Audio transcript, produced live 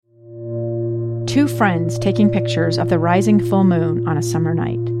Two friends taking pictures of the rising full moon on a summer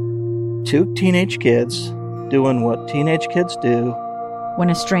night. Two teenage kids doing what teenage kids do. When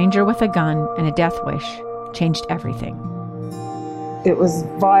a stranger with a gun and a death wish changed everything. It was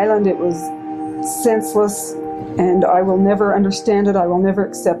violent, it was senseless, and I will never understand it, I will never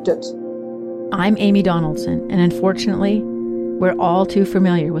accept it. I'm Amy Donaldson, and unfortunately, we're all too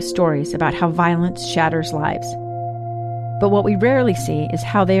familiar with stories about how violence shatters lives. But what we rarely see is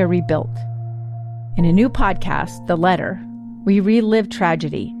how they are rebuilt. In a new podcast, The Letter, we relive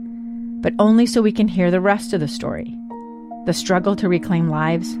tragedy, but only so we can hear the rest of the story. The struggle to reclaim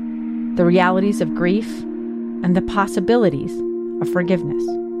lives, the realities of grief, and the possibilities of forgiveness.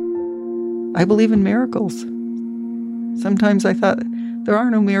 I believe in miracles. Sometimes I thought, there are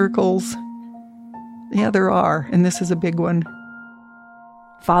no miracles. Yeah, there are, and this is a big one.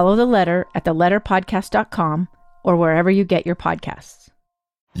 Follow The Letter at theletterpodcast.com or wherever you get your podcasts.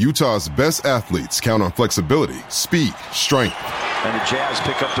 Utah's best athletes count on flexibility, speed, strength. And the Jazz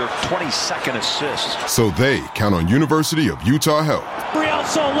pick up their 22nd assist. So they count on University of Utah Health. Real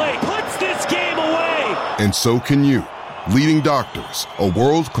Soleil puts this game away. And so can you. Leading doctors, a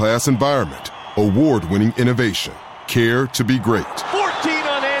world-class environment, award-winning innovation, care to be great. 14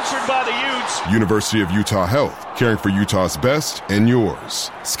 unanswered by the Utes. University of Utah Health, caring for Utah's best and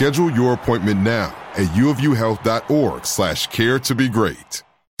yours. Schedule your appointment now at uofuhealth.org/care to be great.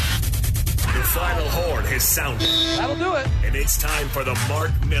 The final horn has sounded. That'll do it. And it's time for the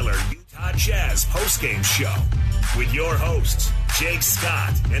Mark Miller Utah Jazz postgame show with your hosts, Jake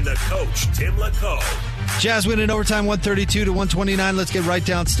Scott and the coach, Tim LaCoe. Jazz win in overtime 132-129. Let's get right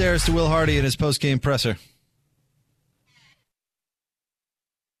downstairs to Will Hardy and his postgame presser.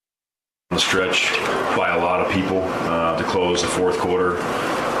 The stretch by a lot of people to close the fourth quarter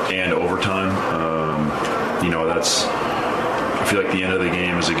and overtime. I feel like the end of the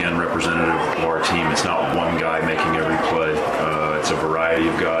game is again representative of our team. It's not one guy making every play. It's a variety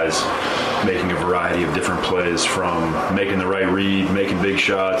of guys making a variety of different plays, from making the right read, making big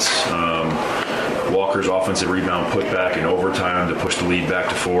shots, Walker's offensive rebound put back in overtime to push the lead back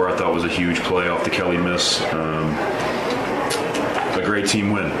to 4. I thought was a huge play off the Kelly miss. A great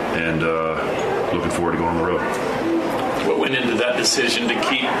team win, and looking forward to going on the road. What went into that decision to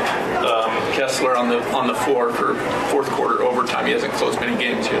keep Kessler on the floor for fourth quarter overtime? He hasn't closed many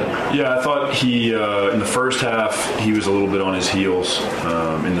games yet. Yeah, I thought he in the first half he was a little bit on his heels.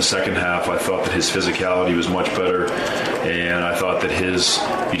 In the second half, I thought that his physicality was much better, and I thought that his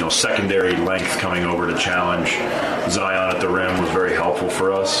secondary length coming over to challenge Zion at the rim was very helpful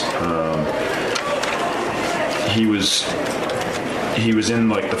for us. He was in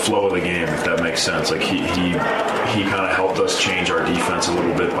like the flow of the game, if that makes sense. Like he kind of helped us change our defense a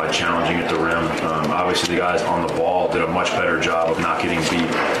little bit by challenging at the rim. Obviously, the guys on the ball did a much better job of not getting beat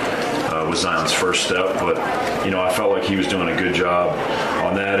with Zion's first step. But I felt like he was doing a good job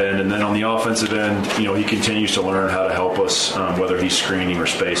on that end. And then on the offensive end, he continues to learn how to help us, whether he's screening or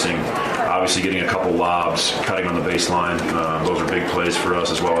spacing. Obviously, getting a couple lobs, cutting on the baseline. Those are big plays for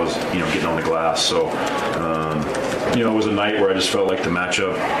us, as well as getting on the glass. So. It was a night where I just felt like the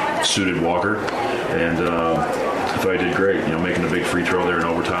matchup suited Walker, and I thought he did great. Making a big free throw there in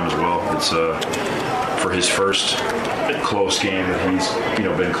overtime as well. It's for his first close game that he's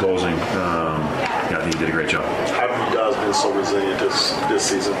been closing. I think he did a great job. How have you guys been so resilient this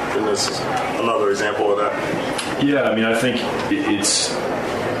season? And this is another example of that. Yeah, I think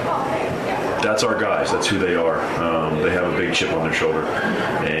that's our guys. That's who they are. They have a big chip on their shoulder,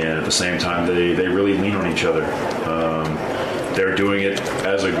 and at the same time, they really lean on each other. They're doing it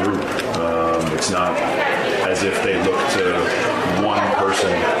as a group. It's not as if they look to one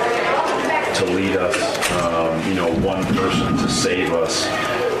person to lead us, one person to save us.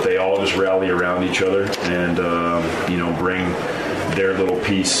 They all just rally around each other and bring their little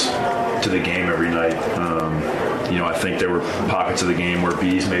piece to the game every night. I think there were pockets of the game where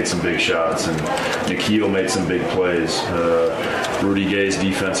Bees made some big shots and Nikhil made some big plays. Rudy Gay's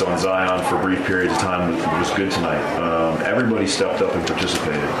defense on Zion for brief periods of time was good tonight. Everybody stepped up and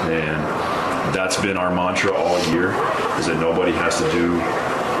participated, and that's been our mantra all year, is that nobody has to do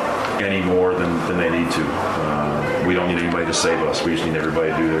any more than they need to. We don't need anybody to save us. We just need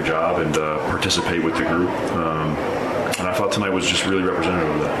everybody to do their job and participate with the group. And I thought tonight was just really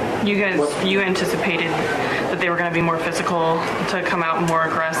representative of that. You anticipated that they were going to be more physical, to come out more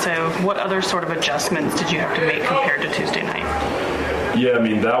aggressive. What other sort of adjustments did you have to make compared to Tuesday night? Yeah,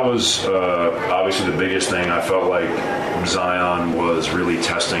 that was obviously the biggest thing. I felt like Zion was really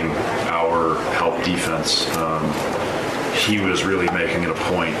testing our help defense. He was really making it a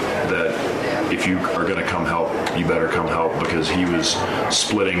point that if you are going to come help, you better come help, because he was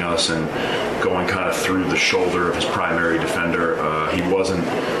splitting us and going kind of through the shoulder of his primary defender. He wasn't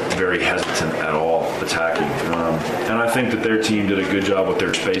very hesitant at all attacking. And I think that their team did a good job with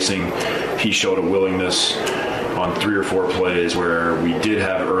their spacing. He showed a willingness on 3 or 4 plays where we did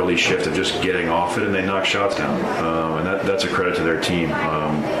have early shift of just getting off it, and they knocked shots down. And that's a credit to their team.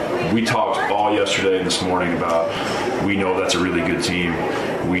 We talked all yesterday and this morning about, we know that's a really good team.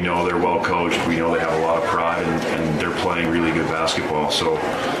 We know they're well coached. We know they have a lot of pride, and they're playing really good basketball. So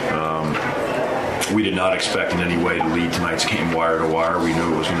we did not expect in any way to lead tonight's game wire to wire. We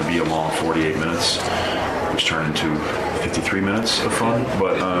knew it was going to be a long 48 minutes, which turned into 53 minutes of fun.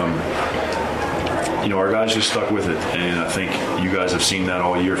 But our guys just stuck with it, and I think you guys have seen that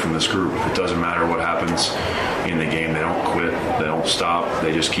all year from this group. It doesn't matter what happens in the game. They don't quit. They don't stop.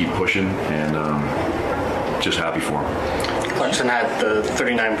 They just keep pushing, and just happy for them. Clarkson had the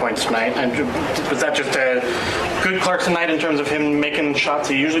 39 points tonight. And was that just a good Clarkson night in terms of him making shots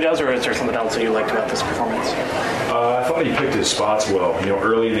he usually does, or is there something else that you liked about this performance? I thought he picked his spots well.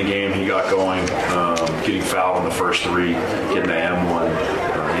 Early in the game he got going, getting fouled on the first 3, getting the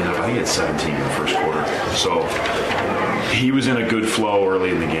M1. I think he had 17 in the first quarter. So he was in a good flow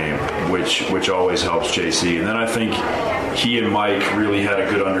early in the game, which always helps JC. And then I think he and Mike really had a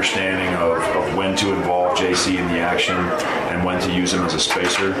good understanding of when to involve JC in the action and when to use him as a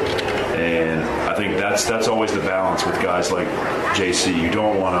spacer. And I think that's always the balance with guys like JC. You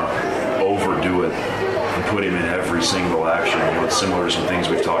don't want to overdo it and put him in every single action. It's similar to some things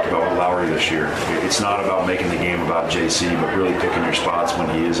we've talked about with Lowry this year. It's not about making the game about JC, but really picking your spots when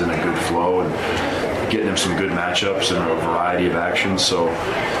he is in a good flow and getting him some good matchups and a variety of actions. So,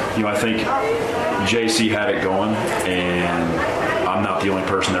 I think JC had it going, and I'm not the only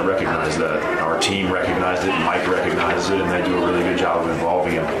person that recognized that. Our team recognized it, Mike recognizes it, and they do a really good job of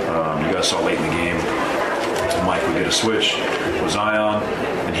involving him. You guys saw late in the game, Mike would get a switch with Zion,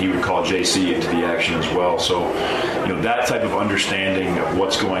 and he would call JC into the action as well. So, that type of understanding of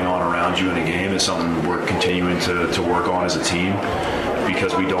what's going on around you in a game is something we're continuing to work on as a team,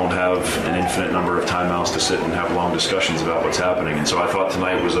 because we don't have an infinite number of timeouts to sit and have long discussions about what's happening. And so I thought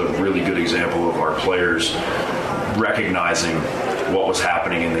tonight was a really good example of our players recognizing what was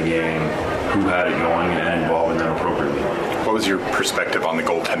happening in the game, who had it going, and involving them appropriately. What was your perspective on the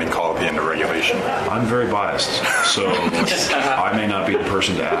goaltending call at the end of regulation? I'm very biased, so I may not be the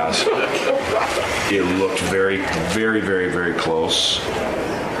person to ask. It looked very, very, very, very close.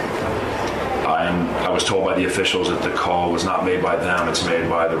 I was told by the officials that the call was not made by them, it's made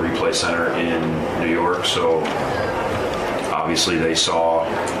by the replay center in New York, so obviously they saw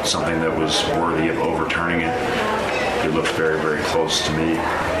something that was worthy of overturning it. It looked very, very close to me.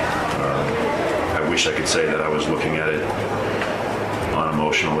 I wish I could say that I was looking at it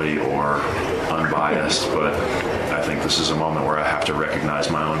unemotionally or unbiased, but I think this is a moment where I have to recognize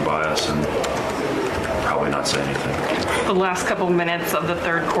my own bias and probably not say anything. The last couple minutes of the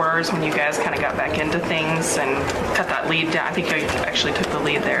third quarter is when you guys kind of got back into things and cut that lead down. I think you actually took the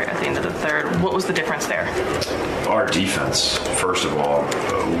lead there at the end of the third. What was the difference there? Our defense, first of all.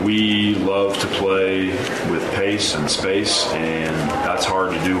 We love to play with pace and space, and that's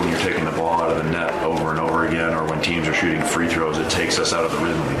hard to do when you're taking the ball out of the net over and over again, or when teams are shooting free throws. It takes us out of the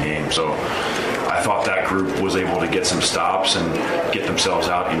rhythm of the game. So I thought that group was able to get some stops and get themselves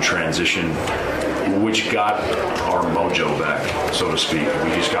out in transition, which got our mojo back, so to speak. We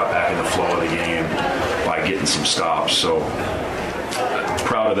just got back in the flow of the game by getting some stops. So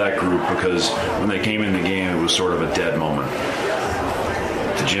proud of that group, because when they came in the game, it was sort of a dead moment.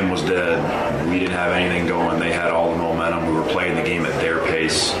 The gym was dead. We didn't have anything going. They had all the momentum. We were playing the game at their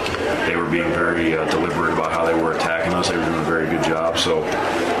pace. They were being very deliberate about how they were attacking us. They were doing a very good job. So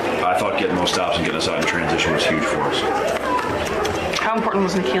I thought getting those stops and getting us out in transition was huge for us. How important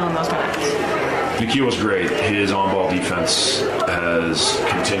was Nikhil in those minutes? Nikhil was great. His on-ball defense has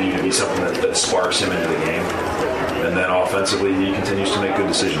continued to be something that sparks him into the game. And then offensively, he continues to make good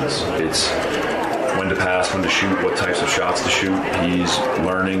decisions. It's when to pass, when to shoot, what types of shots to shoot. He's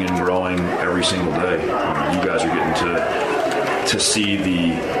learning and growing every single day. You guys are getting to see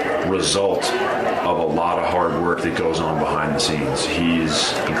the result of a lot of hard work that goes on behind the scenes.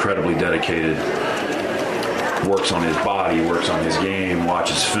 He's incredibly dedicated, works on his body, works on his game,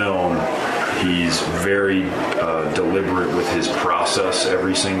 watches film. He's very deliberate with his process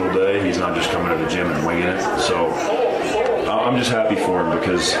every single day. He's not just coming to the gym and winging it. So I'm just happy for him,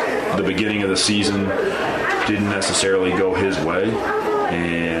 because the beginning of the season didn't necessarily go his way,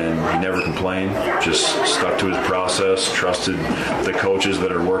 and he never complained, just stuck to his process, trusted the coaches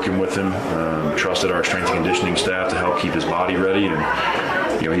that are working with him, trusted our strength and conditioning staff to help keep his body ready,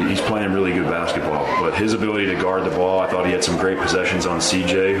 and he's playing really good basketball. But his ability to guard the ball, I thought he had some great possessions on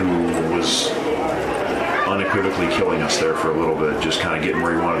CJ, who was unequivocally killing us there for a little bit, just kind of getting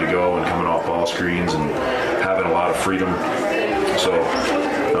where he wanted to go and coming off ball screens and having a lot of freedom. So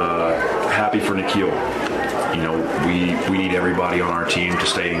happy for Nikhil. We need everybody on our team to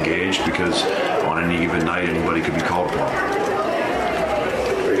stay engaged, because on any given night, anybody could be called upon.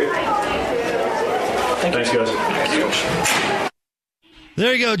 Thanks, guys. Thank you.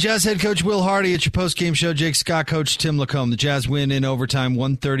 There you go, Jazz head coach Will Hardy at your post-game show. Jake Scott, coach Tim Lacombe. The Jazz win in overtime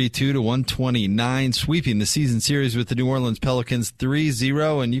 132-129, sweeping the season series with the New Orleans Pelicans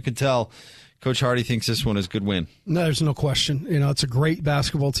 3-0, and you can tell Coach Hardy thinks this one is a good win. No, there's no question. It's a great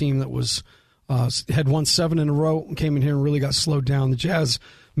basketball team that was had won 7 in a row and came in here and really got slowed down. The Jazz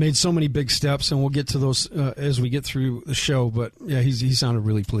made so many big steps, and we'll get to those as we get through the show, but yeah, he sounded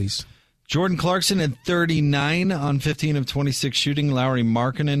really pleased. Jordan Clarkson had 39 on 15 of 26 shooting. Lauri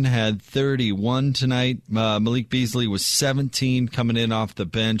Markkanen had 31 tonight. Malik Beasley was 17 coming in off the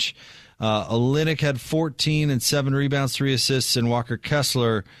bench. Olynyk had 14 and 7 rebounds, 3 assists, and Walker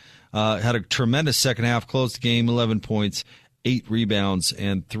Kessler had a tremendous second half, closed the game, 11 points, 8 rebounds,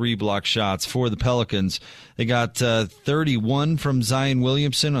 and 3 block shots for the Pelicans. They got 31 from Zion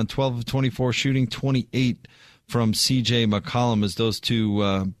Williamson on 12 of 24 shooting, 28 from C.J. McCollum, as those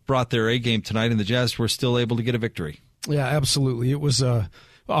two brought their A-game tonight, and the Jazz were still able to get a victory. Yeah, absolutely. It was a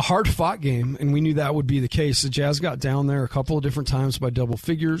hard-fought game, and we knew that would be the case. The Jazz got down there a couple of different times by double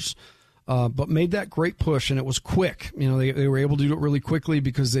figures, but made that great push, and it was quick. They were able to do it really quickly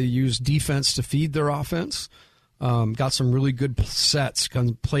because they used defense to feed their offense. Got some really good sets,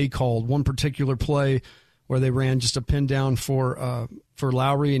 kind of play called. One particular play where they ran just a pin down for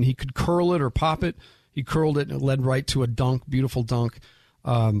Lowry, and he could curl it or pop it. He curled it and it led right to a dunk, beautiful dunk.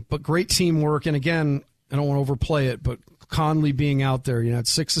 But great teamwork. And again, I don't want to overplay it, but Conley being out there, had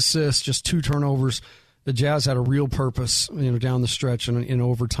 6 assists, just 2 turnovers. The Jazz had a real purpose, down the stretch in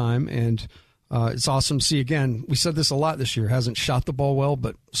overtime. And it's awesome to see. Again, we said this a lot this year. Hasn't shot the ball well,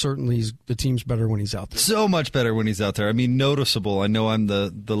 but certainly the team's better when he's out there. So much better when he's out there. I mean, noticeable. I know I'm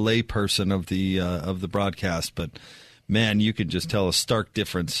the lay person of the broadcast, but man, you could just tell a stark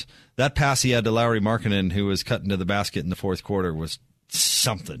difference. That pass he had to Lauri Markkanen, who was cutting to the basket in the fourth quarter, was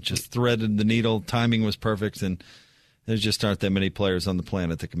something. Just threaded the needle. Timing was perfect, and there just aren't that many players on the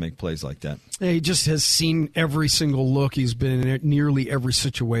planet that can make plays like that. He just has seen every single look. He's been in nearly every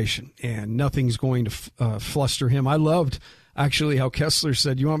situation, and nothing's going to fluster him. I loved, actually, how Kessler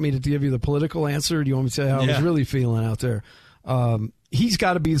said, you want me to give you the political answer, or do you want me to tell you how I was really feeling out there? He's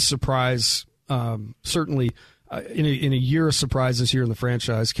got to be the surprise, certainly. In a year of surprises here in the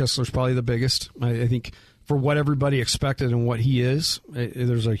franchise, Kessler's probably the biggest. I think for what everybody expected and what he is,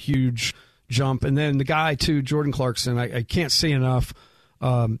 there's a huge jump. And then the guy, too, Jordan Clarkson, I can't say enough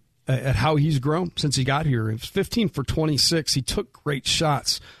at how he's grown since he got here. It was 15 for 26. He took great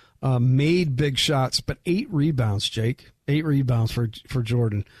shots, made big shots, but 8 rebounds, Jake. 8 rebounds for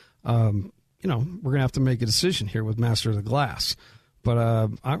Jordan. We're going to have to make a decision here with Master of the Glass. But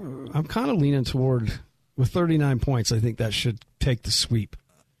I'm kind of leaning toward... With 39 points, I think that should take the sweep.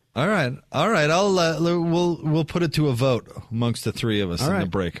 All right. We'll put it to a vote amongst the three of us in the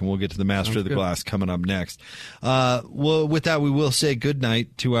break, and we'll get to the Master of the Glass coming up next. With that, we will say good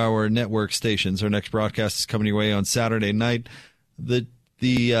night to our network stations. Our next broadcast is coming your way on Saturday night. The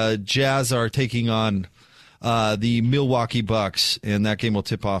Jazz are taking on the Milwaukee Bucks, and that game will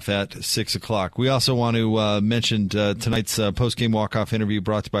tip off at 6 o'clock. We also want to mention tonight's post-game walk-off interview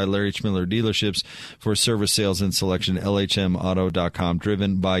brought to you by Larry H. Miller Dealerships for service, sales, and selection, LHMauto.com,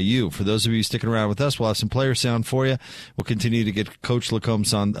 driven by you. For those of you sticking around with us, we'll have some player sound for you. We'll continue to get Coach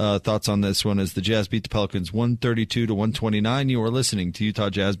Lacombe's thoughts on this one as the Jazz beat the Pelicans 132-129. You are listening to Utah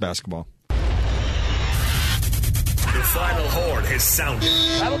Jazz Basketball. The final horn has sounded.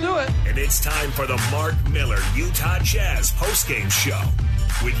 That'll do it. And it's time for the Mark Miller Utah Jazz postgame show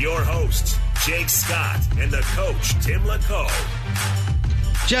with your hosts, Jake Scott and the coach, Tim Lacombe.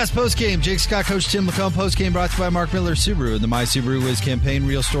 Jazz postgame, Jake Scott, Coach Tim Lacombe. Postgame brought to you by Mark Miller Subaru and the My Subaru Wiz campaign.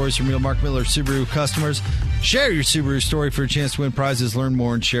 Real stories from real Mark Miller Subaru customers. Share your Subaru story for a chance to win prizes. Learn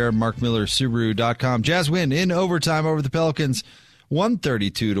more and share at markmillersubaru.com. Jazz win in overtime over the Pelicans,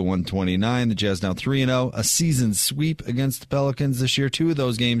 132-129. The Jazz now 3-0, a season sweep against the Pelicans this year. 2 of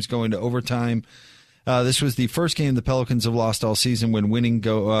those games going to overtime. This was the first game the Pelicans have lost all season when leading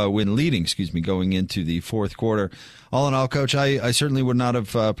going into the fourth quarter. All in all, Coach, I certainly would not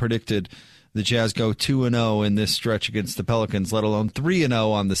have predicted the Jazz go 2-0 in this stretch against the Pelicans, let alone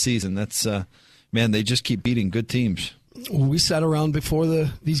 3-0 on the season. That's they just keep beating good teams. We sat around before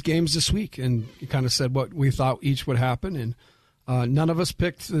these games this week and kind of said what we thought each would happen, and None of us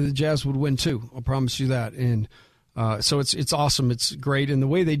picked the Jazz would win too. I'll promise you that. And so it's awesome. It's great. And the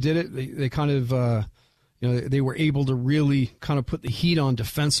way they did it, they kind of they were able to really kind of put the heat on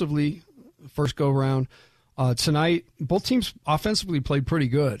defensively first go around. Tonight, both teams offensively played pretty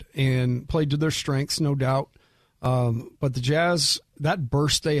good and played to their strengths, no doubt. But the Jazz, that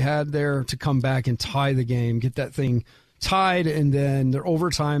burst they had there to come back and tie the game, get that thing tied, and then their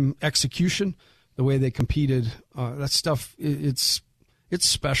overtime execution, the way they competed, that stuff, it's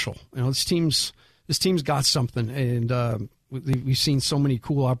special. This team's got something, and we've seen so many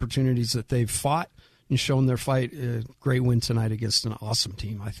cool opportunities that they've fought and shown their fight. Great win tonight against an awesome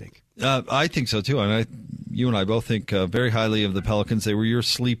team, I think. I think so, too. And you and I both think very highly of the Pelicans. They were your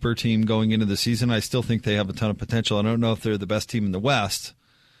sleeper team going into the season. I still think they have a ton of potential. I don't know if they're the best team in the West.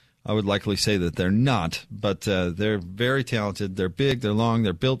 I would likely say that they're not, but they're very talented. They're big, they're long,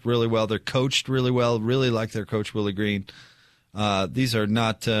 they're built really well, they're coached really well, really like their coach, Willie Green. These are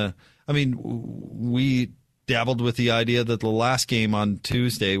not we dabbled with the idea that the last game on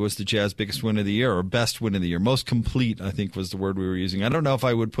Tuesday was the Jazz biggest win of the year, or best win of the year. Most complete, I think, was the word we were using. I don't know if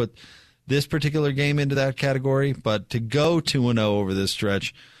I would put this particular game into that category, but to go 2-0 over this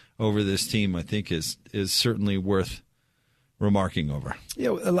stretch, over this team, I think is certainly worth remarking over.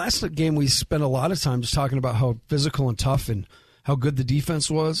 Yeah, the last game we spent a lot of time just talking about how physical and tough and how good the defense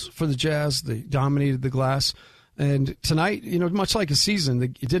was for the Jazz. They dominated the glass. And tonight, much like a season,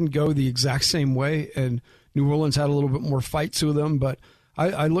 it didn't go the exact same way, and New Orleans had a little bit more fight to them, but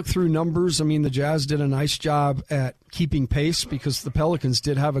I looked through numbers. I mean, the Jazz did a nice job at keeping pace because the Pelicans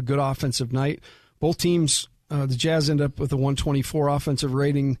did have a good offensive night. Both teams, the Jazz ended up with a 124 offensive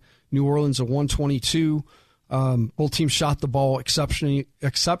rating, New Orleans a 122. Both teams shot the ball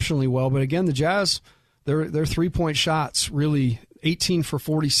exceptionally well, but again, the Jazz, their 3-point shots really 18 for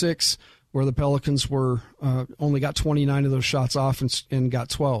 46, where the Pelicans were only got 29 of those shots off and got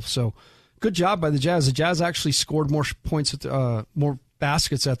 12. So good job by the Jazz. The Jazz actually scored more points more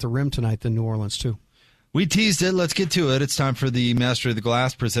baskets at the rim tonight than New Orleans too. We teased it. Let's get to it. It's time for the Master of the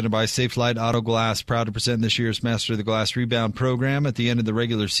Glass, presented by Safelite Auto Glass. Proud to present this year's Master of the Glass Rebound Program. At the end of the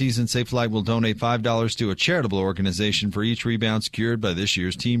regular season, Safelite will donate $5 to a charitable organization for each rebound secured by this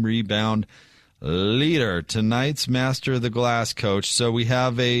year's Team Rebound leader. Tonight's Master of the Glass, Coach. So we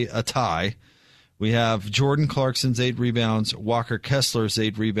have a tie. We have Jordan Clarkson's 8 rebounds, Walker Kessler's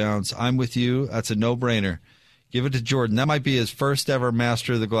 8 rebounds. I'm with you. That's a no-brainer. Give it to Jordan. That might be his first ever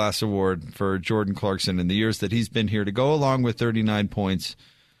Master of the Glass award for Jordan Clarkson in the years that he's been here, to go along with 39 points.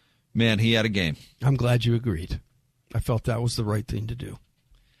 Man, he had a game. I'm glad you agreed. I felt that was the right thing to do.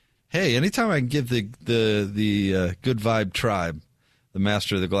 Hey, anytime I can give the Good Vibe Tribe the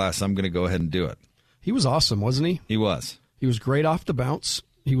Master of the Glass, I'm going to go ahead and do it. He was awesome, wasn't he? He was. He was great off the bounce.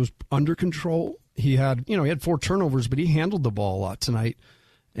 He was under control. He had 4 turnovers, but he handled the ball a lot tonight.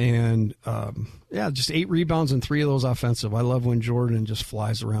 And, just 8 rebounds and 3 of those offensive. I love when Jordan just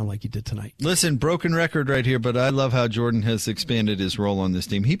flies around like he did tonight. Listen, broken record right here, but I love how Jordan has expanded his role on this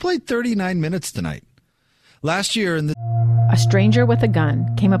team. He played 39 minutes tonight. Last year A stranger with a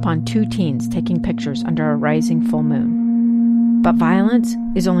gun came upon 2 teens taking pictures under a rising full moon. But violence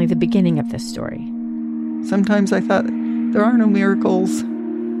is only the beginning of this story. Sometimes I thought, there are no miracles.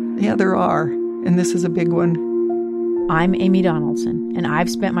 Yeah, there are, and this is a big one. I'm Amy Donaldson, and I've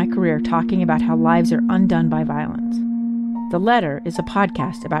spent my career talking about how lives are undone by violence. The Letter is a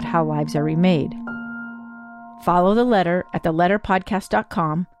podcast about how lives are remade. Follow The Letter at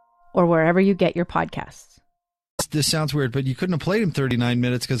theletterpodcast.com or wherever you get your podcasts. This sounds weird, but you couldn't have played him 39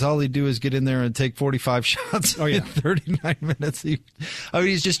 minutes because all he'd do is get in there and take 45 shots in 39 minutes.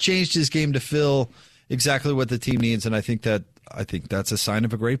 He's just changed his game to fill exactly what the team needs, and I think that's a sign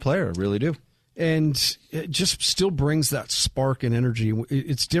of a great player. I really do. And it just still brings that spark and energy.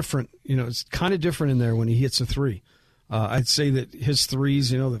 It's different. It's kind of different in there when he hits a 3. I'd say that his threes,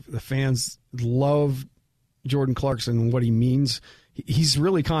 the fans love Jordan Clarkson and what he means. He's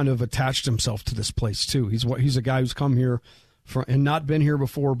really kind of attached himself to this place, too. He's a guy who's come here and not been here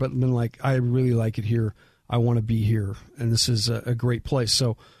before, but been like, I really like it here. I want to be here, and this is a great place.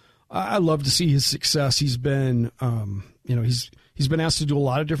 So I love to see his success. He's been, he's been asked to do a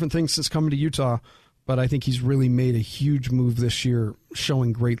lot of different things since coming to Utah, but I think he's really made a huge move this year,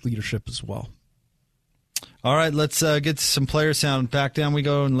 showing great leadership as well. All right, let's get some player sound. Back down we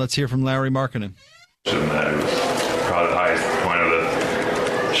go, and let's hear from Larry Markkinen. It was probably the highest point of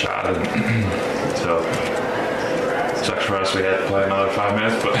the shot, and so it sucks for us. We had to play another 5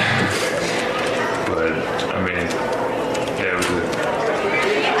 minutes, but I mean, yeah, it was a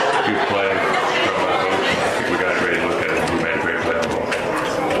good play from our coach. I think we got a great look at it. We made a great play on the ball.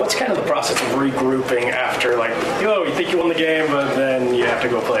 What's kind of the process of regrouping after, you think you won the game, but to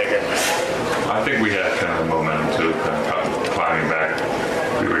go play again? I think we had kind of momentum too, kind of climbing back.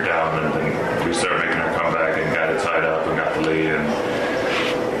 We were down, and then we started making our comeback and got it tied up and got the lead.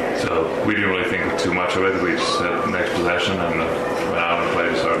 And so we didn't really think too much of it. We just had the next possession and went out and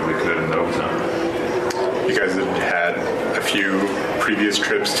played as hard as we could in the overtime. You guys had a few previous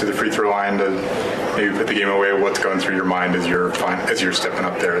trips to the free throw line to maybe put the game away. What's going through your mind as you're stepping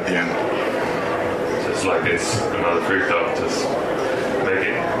up there at the end? It's like it's another free throw. Just make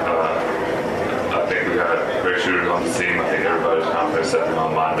it. I think we got great shooters on the team. I think everybody's confident stepping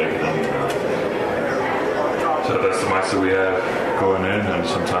on line, making them. So that's the mindset we have going in, and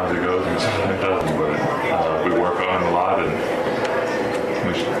sometimes it goes and sometimes it doesn't. But we work on it a lot,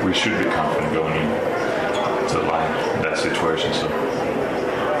 and we should be confident going in to the line in that situation. So.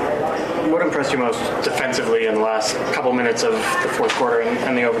 What impressed you most defensively in the last couple minutes of the fourth quarter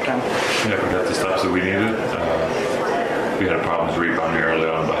and the overtime? Yeah, we got the stops that we needed. We had problems rebounding early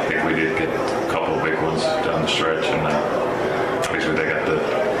on, but I think we did get a couple of big ones down the stretch, and obviously they got the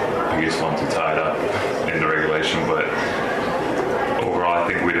biggest ones tied up in the regulation. But overall, I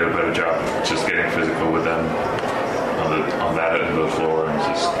think we did a better job just getting physical with them on that end of the floor, and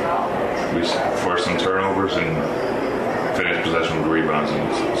we forced some turnovers and finished possession with rebounds,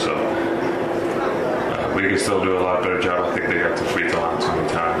 and so we can still do a lot better job. I think they got to free throw line too many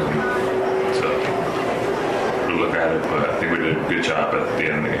times, and so we'll look at it, but I think we did a good job at the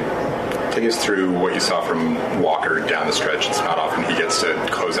end of the game. Take us through what you saw from Walker down the stretch. It's not often he gets to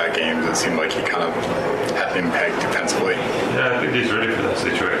close out games. It seemed like he kind of had an impact defensively. Yeah, I think he's ready for that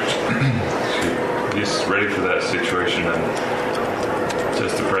situation. He's ready for that situation, and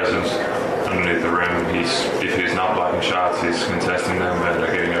just the presence underneath the rim. If he's not blocking shots, he's contesting them and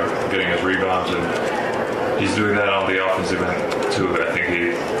getting his rebounds, and he's doing that on the offensive end too. I think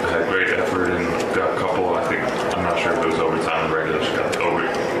he had great effort and got a couple. I'm not sure if it was overtime or regular. Just got over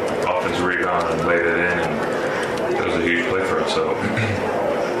offensive rebound and laid it in, and that was a huge play for him. So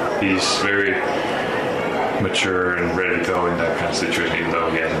he's very mature and ready to go in that kind of situation, even though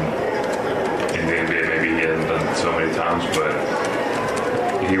he hasn't in the NBA. Maybe he hasn't done it so many times, but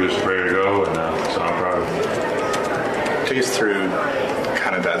he was ready to go, and so I'm proud of him. Take us through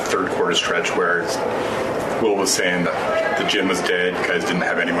kind of that third quarter stretch where Will was saying that the gym was dead, you guys didn't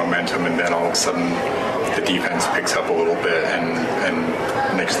have any momentum, and then all of a sudden the defense picks up a little bit, and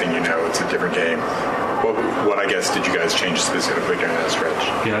next thing you know, it's a different game. What I guess did you guys change specifically during that stretch?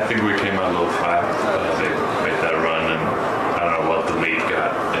 Yeah, I think we came out a little flat. They made that run, and I don't know what the lead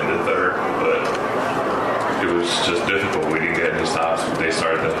got in the third, but it was just difficult. We didn't get any stops. They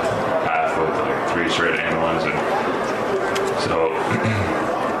started the half with like 3 straight and ones, and so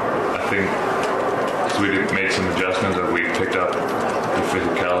I think we made some adjustments that we picked up the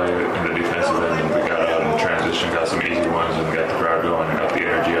physicality in the defensive end, and we got out in transition, got some easy ones, and got the crowd going and got the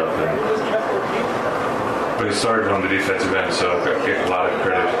energy up. But it started on the defensive end, so I give a lot of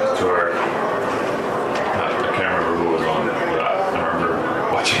credit to our. I can't remember who was on, but I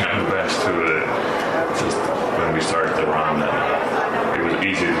remember watching on the bench too. That just when we started the run, that it was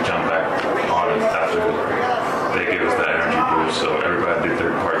easy to jump back on it after they gave us that energy boost. So everybody did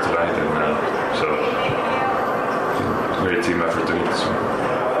their part tonight, and so great team effort to get this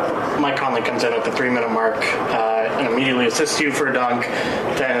one. Mike Conley comes in at the 3-minute mark and immediately assists you for a dunk,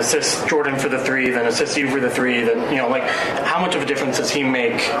 then assists Jordan for the 3, then assists you for the 3. Then how much of a difference does he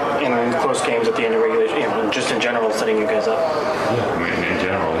make in close games at the end of regulation? Just in general, setting you guys up. Yeah, I mean, in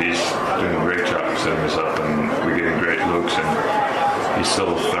general, he's doing a great job setting us up, and we're getting great looks, and he's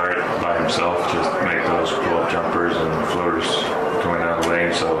still a threat by himself. Just make those pull-up jumpers and floaters coming down the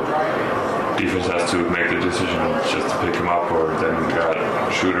lane. So defense has to make the decision just to pick him up, or then we got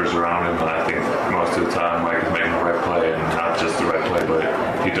shooters around him, and I think most of the time Mike is making the right play, and not just the right play, but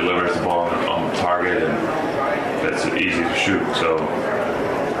he delivers the ball on the target, and that's easy to shoot. So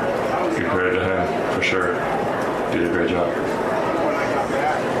give credit to him for sure. Did a great job.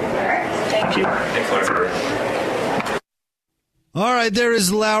 Thank you. Thanks, Larry. All right, there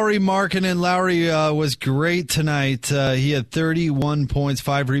is Lauri Markkanen. Lauri was great tonight. He had 31 points,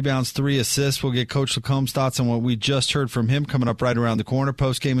 5 rebounds, 3 assists. We'll get Coach Lacomb's thoughts on what we just heard from him coming up right around the corner.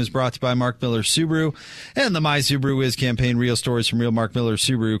 Postgame is brought to you by Mark Miller Subaru and the My Subaru Is campaign. Real stories from real Mark Miller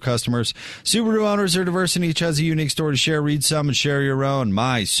Subaru customers. Subaru owners are diverse, and each has a unique story to share. Read some and share your own.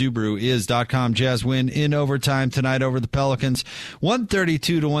 MySubaruIs.com. Jazz win in overtime tonight over the Pelicans,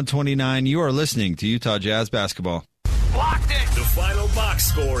 132-129. You are listening to Utah Jazz basketball. Blocked it! The final box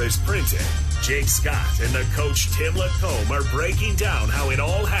score is printed. Jake Scott and the coach Tim Lacombe are breaking down how it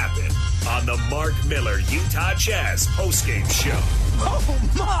all happened on the Mark Miller Utah Jazz postgame show. Oh,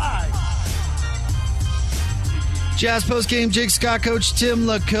 my! Jazz Postgame, Jake Scott, Coach Tim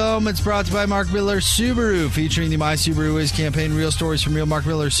Lacombe. It's brought to you by Mark Miller Subaru, featuring the My Subaru Is campaign. Real stories from real Mark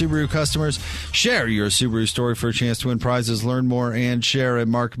Miller Subaru customers. Share your Subaru story for a chance to win prizes. Learn more and share at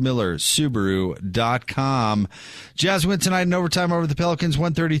markmillersubaru.com. Jazz win tonight in overtime over the Pelicans,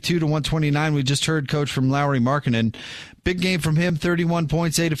 132-129. We just heard Coach from Lauri Markkanen. Big game from him, 31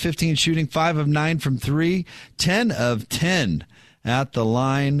 points, 8 of 15 shooting, 5 of 9 from 3, 10 of 10 at the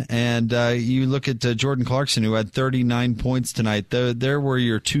line. And you look at Jordan Clarkson, who had 39 points tonight. There were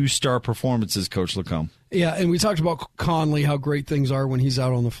your 2-star performances, Coach Lacombe. Yeah, and we talked about Conley, how great things are when he's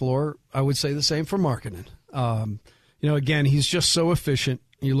out on the floor. I would say the same for Markkanen. Again, he's just so efficient.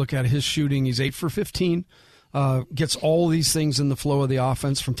 You look at his shooting, he's 8 for 15, gets all these things in the flow of the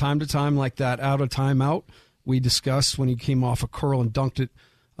offense from time to time, like that out of timeout we discussed when he came off a curl and dunked it.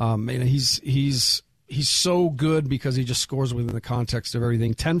 He's so good because he just scores within the context of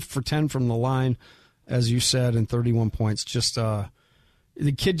everything. 10 for 10 from the line, as you said, and 31 points. Just the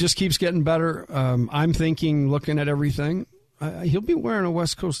kid just keeps getting better. I'm thinking, looking at everything, he'll be wearing a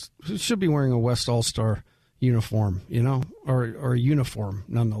West Coast. He should be wearing a West All-Star uniform, or a uniform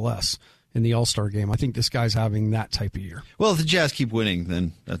nonetheless in the All-Star game. I think this guy's having that type of year. Well, if the Jazz keep winning,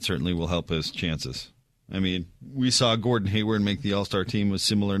 then that certainly will help his chances. I mean, we saw Gordon Hayward make the All-Star team with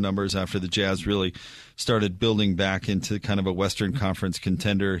similar numbers after the Jazz really started building back into kind of a Western Conference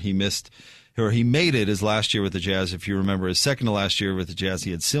contender. He made it his last year with the Jazz. If you remember, his second to last year with the Jazz,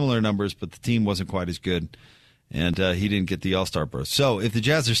 he had similar numbers, but the team wasn't quite as good, and he didn't get the All-Star berth. So if the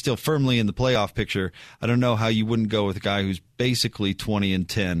Jazz are still firmly in the playoff picture, I don't know how you wouldn't go with a guy who's basically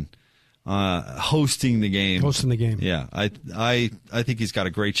 20-10. Hosting the game. Yeah, I think he's got a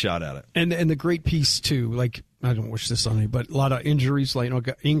great shot at it. And the great piece too, like, I don't wish this on me, but a lot of injuries, like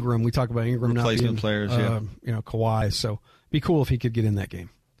Ingram. We talk about Ingram replacement not being, players, Kawhi. So be cool if he could get in that game.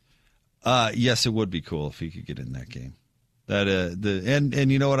 Yes, it would be cool if he could get in that game.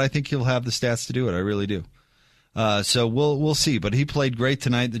 And you know what? I think he'll have the stats to do it. I really do. So we'll see. But he played great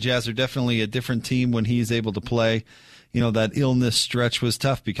tonight. The Jazz are definitely a different team when he's able to play. That illness stretch was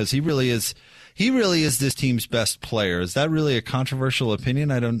tough because he really is this team's best player. Is that really a controversial opinion?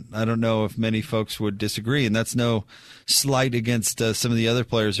 I don't know if many folks would disagree, and that's no slight against some of the other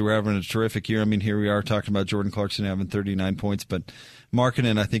players who are having a terrific year. I mean, here we are talking about Jordan Clarkson having 39 points, but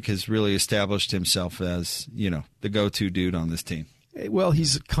Markkanen, I think, has really established himself as, the go-to dude on this team. Well,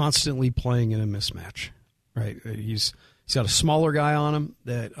 he's constantly playing in a mismatch, right? He's got a smaller guy on him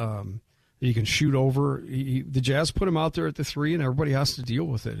that he can shoot over. The Jazz put him out there at the 3, and everybody has to deal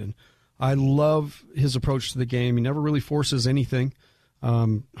with it. And I love his approach to the game. He never really forces anything.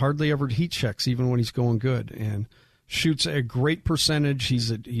 Hardly ever heat checks, even when he's going good, and shoots a great percentage.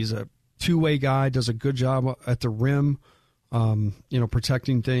 He's a two-way guy. Does a good job at the rim,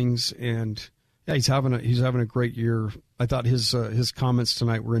 protecting things. And yeah, he's having a great year. I thought his comments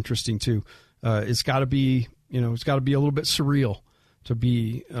tonight were interesting too. It's got to be a little bit surreal to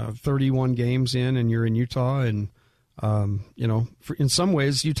be 31 games in, and you're in Utah, and in some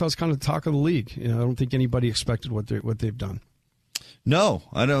ways, Utah's kind of the talk of the league. I don't think anybody expected what they've done. No,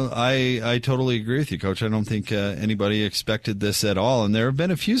 I don't. I totally agree with you, Coach. I don't think anybody expected this at all, and there have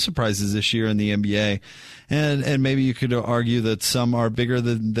been a few surprises this year in the NBA, and maybe you could argue that some are bigger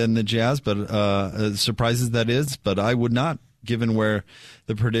than the Jazz, but surprises that is. But I would not, given where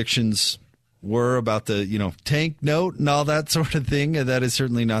the predictions were about the tank note and all that sort of thing. That is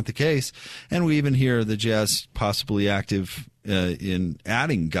certainly not the case, and we even hear the Jazz possibly active in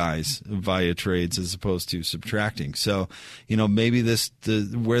adding guys via trades as opposed to subtracting. So maybe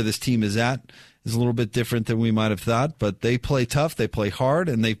where this team is at is a little bit different than we might have thought, but they play tough, they play hard,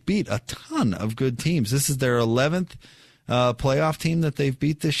 and they beat a ton of good teams. This is their 11th playoff team that they've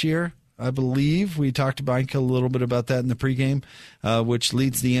beat this year, I believe. We talked about a little bit about that in the pregame, which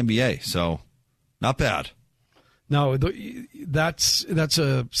leads the NBA. So not bad. No, that's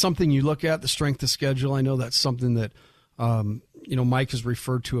something you look at, the strength of schedule. I know that's something that Mike has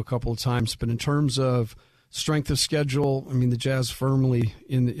referred to a couple of times, but in terms of strength of schedule, I mean, the Jazz firmly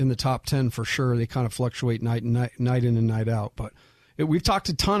in the top 10 for sure. They kind of fluctuate night in and night out. But we've talked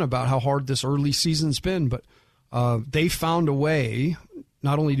a ton about how hard this early season's been, but they found a way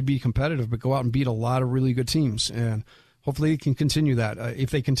not only to be competitive, but go out and beat a lot of really good teams. And hopefully they can continue that.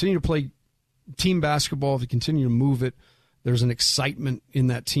 If they continue to play team basketball, if they continue to move it, there's an excitement in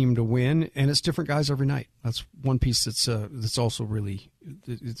that team to win, and it's different guys every night. That's one piece that's also really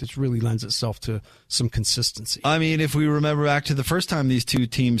lends itself to some consistency. I mean, if we remember back to the first time these two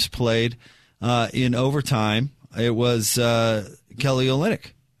teams played in overtime, it was Kelly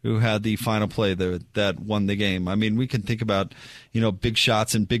Olynyk who had the final play that won the game. I mean, we can think about, big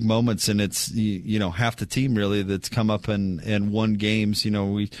shots and big moments, and it's, half the team really that's come up and won games.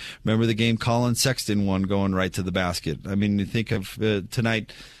 We remember the game Colin Sexton won going right to the basket. I mean, you think of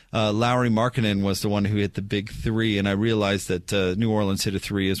tonight, Lauri Markkanen was the one who hit the big three, and I realized that New Orleans hit a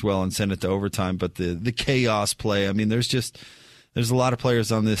three as well and sent it to overtime, but the chaos play, I mean, there's a lot of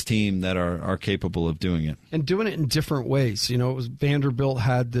players on this team that are capable of doing it. And doing it in different ways. Vanderbilt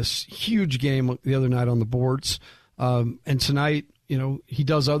had this huge game the other night on the boards. And tonight, he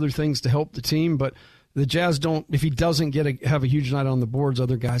does other things to help the team. But the Jazz don't, if he doesn't have a huge night on the boards,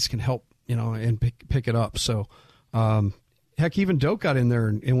 other guys can help, and pick it up. So, heck, even Doak got in there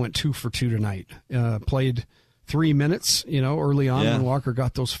and went 2 for 2 tonight. Played 3 minutes, early on when Walker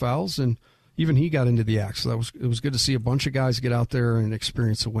got those fouls. And even he got into the act, so it was good to see a bunch of guys get out there and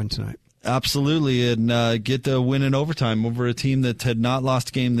experience a win tonight. Absolutely, and get the win in overtime over a team that had not lost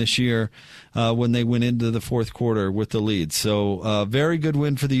a game this year when they went into the fourth quarter with the lead. So very good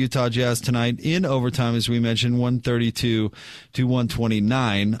win for the Utah Jazz tonight in overtime, as we mentioned, 132 to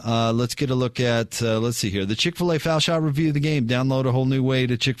 129. Let's get a look at, let's see here, the Chick-fil-A Foul Shot Review of the game. Download a whole new way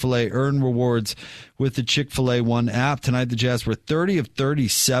to Chick-fil-A. Earn rewards with the Chick-fil-A One app. Tonight, the Jazz were 30 of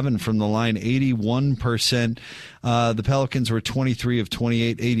 37 from the line, 81%. The Pelicans were 23 of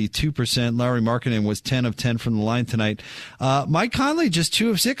 28, 82%. Lauri Markkanen was 10 of 10 from the line tonight. Mike Conley just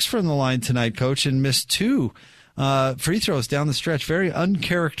 2 of 6 from the line tonight, Coach, and missed 2 free throws down the stretch. Very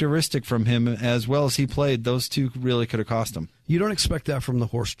uncharacteristic from him as well as he played. Those 2 really could have cost him. You don't expect that from the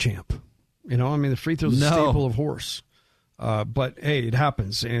horse champ. The free throws is a staple of horse. But, hey, it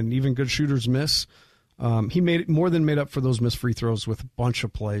happens, and even good shooters miss. He more than made up for those missed free throws with a bunch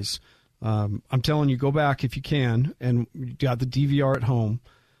of plays. I'm telling you, go back if you can, and you got the DVR at home.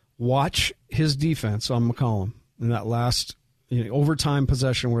 Watch his defense on McCollum in that last overtime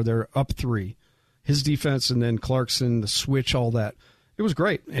possession where they're up 3. His defense, and then Clarkson, the switch, all that. It was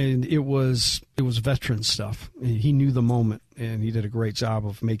great, and it was veteran stuff. He knew the moment, and he did a great job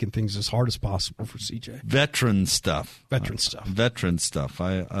of making things as hard as possible for CJ. Veteran stuff. Veteran stuff. Veteran stuff.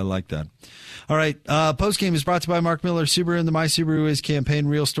 I like that. All right. Postgame is brought to you by Mark Miller Subaru and the My Subaru Is campaign.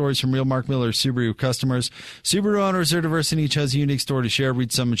 Real stories from real Mark Miller Subaru customers. Subaru owners are diverse, and each has a unique story to share.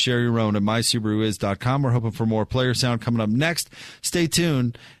 Read some and share your own at mysubaruis.com. We're hoping for more player sound coming up next. Stay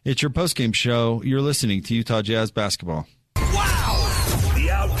tuned. It's your postgame show. You're listening to Utah Jazz basketball. The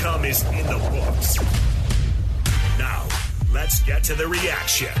outcome is in the books. Now, let's get to the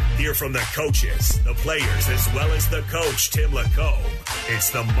reaction. Hear from the coaches, the players, as well as the coach, Tim Lacombe. It's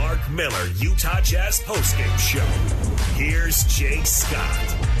the Mark Miller Utah Jazz postgame show. Here's Jake Scott.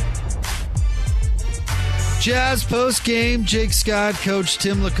 Jazz postgame, Jake Scott, Coach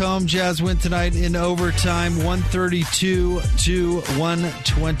Tim Lacombe. Jazz win tonight in overtime, 132 to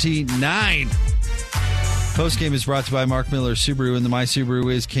 129. Postgame is brought to you by Mark Miller Subaru and the My Subaru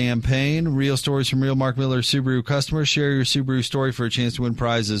Is campaign. Real stories from real Mark Miller Subaru customers. Share your Subaru story for a chance to win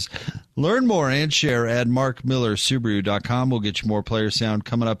prizes. Learn more and share at markmillersubaru.com. We'll get you more player sound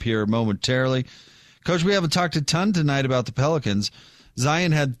coming up here momentarily. Coach, we haven't talked a ton tonight about the Pelicans.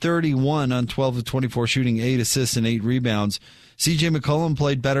 Zion had 31 on 12 of 24 shooting, 8 assists and 8 rebounds. CJ McCollum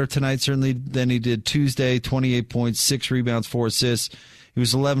played better tonight certainly than he did Tuesday, 28 points, 6 rebounds, 4 assists. He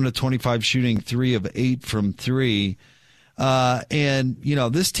was 11 of 25 shooting, 3 of 8 from 3. And,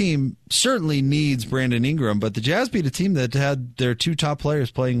 this team certainly needs Brandon Ingram, but the Jazz beat a team that had their 2 top players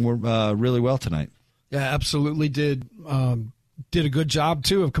playing really well tonight. Yeah, absolutely did. Did a good job,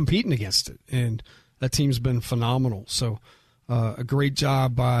 too, of competing against it. And that team's been phenomenal. So a great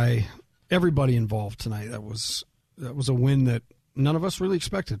job by everybody involved tonight. That was a win that none of us really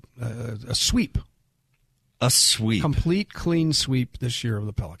expected. A sweep. A sweep. Complete, clean sweep this year of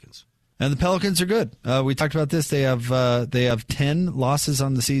the Pelicans. And the Pelicans are good. We talked about this. They have 10 losses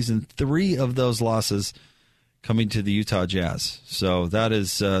on the season. 3 of those losses coming to the Utah Jazz. So that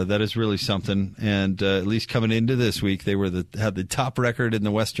is really something. And at least coming into this week, they had the top record in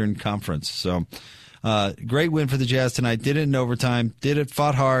the Western Conference. So great win for the Jazz tonight. Did it in overtime. Did it.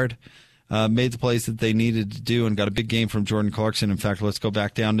 Fought hard. Made the plays that they needed to do, and got a big game from Jordan Clarkson. In fact, let's go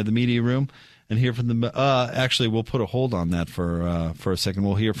back down to the media room and hear from them. Actually, we'll put a hold on that for a second.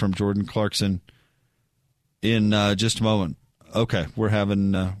 We'll hear from Jordan Clarkson in just a moment. Okay, we're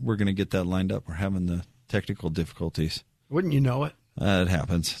going to get that lined up. We're having the technical difficulties. Wouldn't you know it? It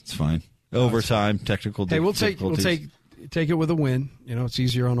happens. It's fine. Overtime, technical difficulties. Hey, we'll take it with a win. It's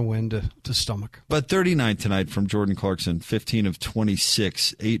easier on a win to stomach. But 39 tonight from Jordan Clarkson, 15 of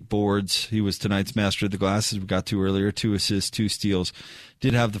 26, 8 boards. He was tonight's master of the glass, as we got to earlier, 2 assists, 2 steals.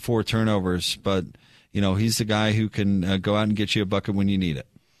 Did have the 4 turnovers, but he's the guy who can go out and get you a bucket when you need it.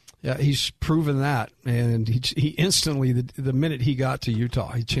 Yeah, he's proven that, and he instantly, the minute he got to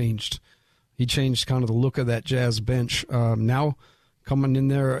Utah, he changed kind of the look of that Jazz bench. Now coming in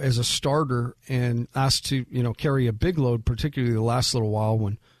there as a starter and asked to carry a big load, particularly the last little while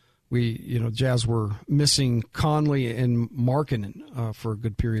when Jazz were missing Conley and Markkanen for a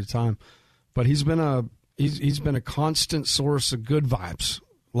good period of time. But he's been a constant source of good vibes,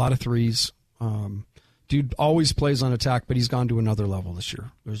 a lot of threes. Dude always plays on attack, but he's gone to another level this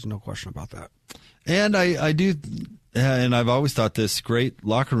year. There's no question about that. And I do, and I've always thought this, great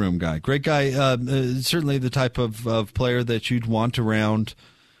locker room guy. Great guy, certainly the type of player that you'd want around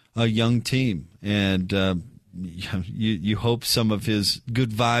a young team. And you hope some of his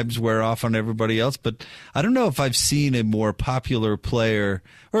good vibes wear off on everybody else. But I don't know if I've seen a more popular player,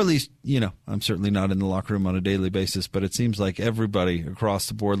 or at least, I'm certainly not in the locker room on a daily basis, but it seems like everybody across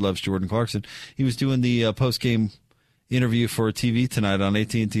the board loves Jordan Clarkson. He was doing the post-game interview for TV tonight on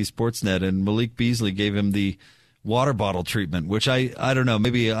AT&T Sportsnet, and Malik Beasley gave him the water bottle treatment, which I don't know,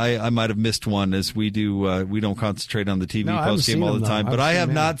 maybe I might have missed one, as we don't concentrate on the TV post-game all the time, but I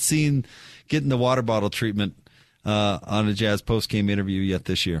have not seen getting the water bottle treatment on a Jazz post-game interview yet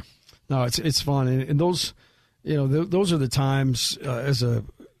this year. No, it's fun, and those those are the times as a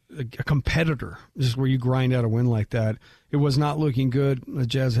competitor, just where you grind out a win like that. It was not looking good. The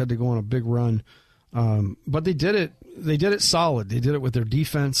Jazz had to go on a big run, but they did it. They did it solid. They did it with their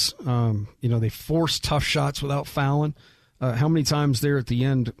defense. They forced tough shots without fouling. How many times there at the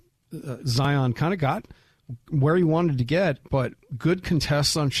end, Zion kind of got where he wanted to get, but good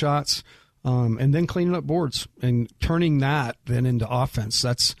contests on shots, and then cleaning up boards and turning that then into offense.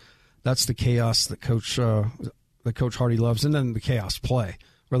 That's the chaos that Coach Hardy loves, and then the chaos play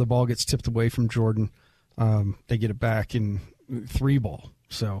where the ball gets tipped away from Jordan. They get it back in 3-ball.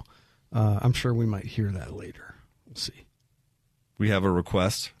 So I'm sure we might hear that later. We'll see. We have a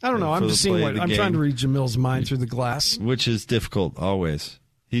request. I don't know. I'm just seeing I'm trying to read Jamil's mind through the glass, which is difficult always.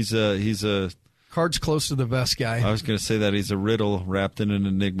 He's a cards close to the vest guy. I was going to say that he's a riddle wrapped in an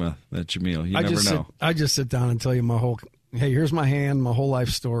enigma. That Jamil, you never know. I just sit down and tell you here's my hand, my whole life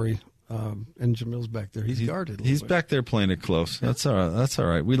story. And Jamil's back there. He's guarded. He's back there playing it close. That's all right. That's all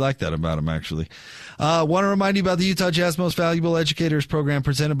right. We like that about him, actually. Want to remind you about the Utah Jazz Most Valuable Educators program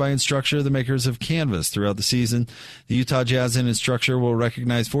presented by Instructure, the makers of Canvas. Throughout the season, the Utah Jazz and Instructure will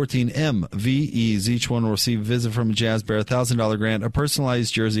recognize 14 MVEs. Each one will receive a visit from a Jazz Bear, $1,000 grant, a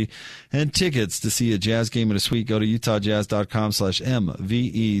personalized jersey, and tickets to see a Jazz game in a suite. Go to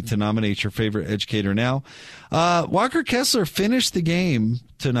utahjazz.com/MVE to nominate your favorite educator now. Walker Kessler finished the game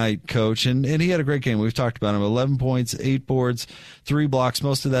tonight, Coach, and he had a great game. We've talked about him. 11 points, 8 boards, 3 blocks,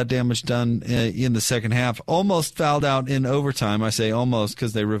 most of that damage done in the second half. Almost fouled out in overtime. I say almost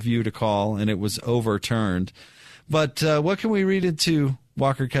because they reviewed a call and it was overturned. But what can we read into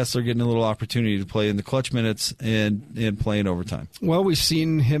Walker Kessler getting a little opportunity to play in the clutch minutes and play in overtime? Well, we've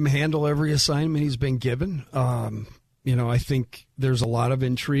seen him handle every assignment he's been given. I think there's a lot of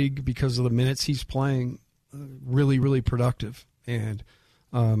intrigue because of the minutes he's playing. Really, really productive, and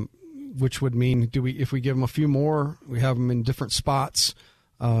which would mean if we give him a few more, we have him in different spots,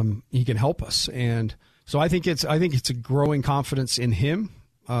 he can help us. And so I think it's a growing confidence in him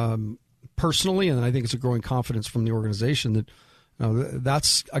personally, and I think it's a growing confidence from the organization that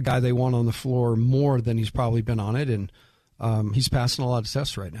that's a guy they want on the floor more than he's probably been on it, and he's passing a lot of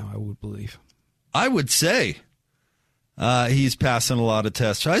tests right now, I would believe. I would say. He's passing a lot of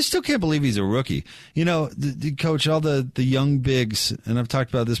tests. I still can't believe he's a rookie. Coach, all the young bigs, and I've talked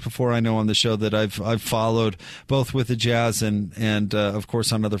about this before, I know, on the show that I've followed both with the Jazz and of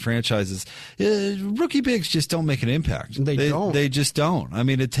course on other franchises. Rookie bigs just don't make an impact. They don't. They just don't. I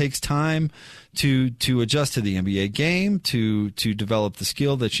mean, it takes time to adjust to the NBA game, to develop the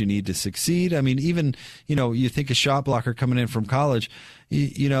skill that you need to succeed. I mean, even, you think a shot blocker coming in from college,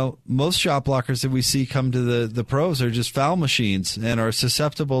 most shot blockers that we see come to the pros are just foul machines and are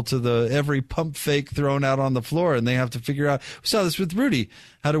susceptible to every pump fake thrown out on the floor, and they have to figure out, we saw this with Rudy,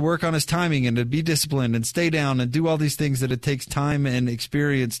 how to work on his timing and to be disciplined and stay down and do all these things that it takes time and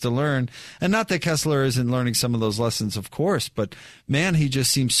experience to learn. And not that Kessler isn't learning some of those lessons, of course, but man, he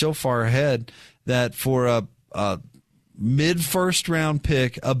just seems so far ahead that for a mid-first round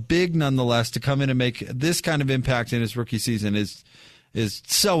pick, a big nonetheless, to come in and make this kind of impact in his rookie season is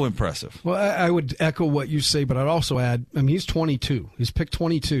so impressive. Well, I would echo what you say, but I'd also add, he's 22. He's picked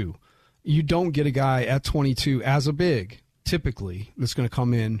 22. You don't get a guy at 22 as a big, typically, that's going to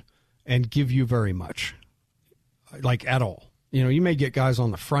come in and give you very much, like at all. You may get guys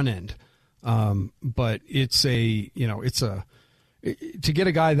on the front end, but to get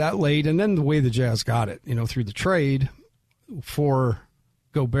a guy that late, and then the way the Jazz got it, through the trade for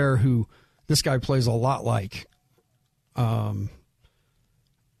Gobert, who this guy plays a lot like.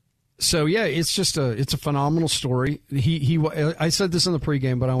 So yeah, it's a phenomenal story. I said this in the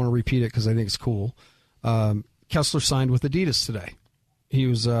pregame, but I want to repeat it because I think it's cool. Kessler signed with Adidas today. He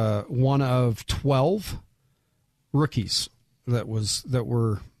was one of 12 rookies that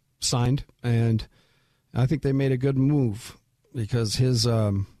were signed, and I think they made a good move because his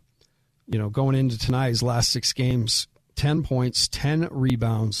going into tonight's last 6 games, 10 points, 10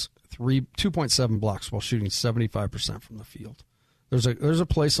 rebounds, 2.7 blocks while shooting 75% from the field. There's a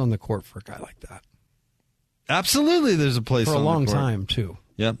place on the court for a guy like that. Absolutely, there's a place for on a long the court. time too.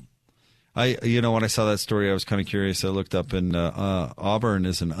 Yep. When I saw that story, I was kind of curious. I looked up, and Auburn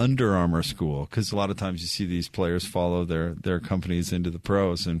is an Under Armour school because a lot of times you see these players follow their companies into the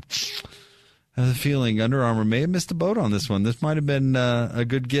pros, and I have a feeling Under Armour may have missed the boat on this one. This might have been a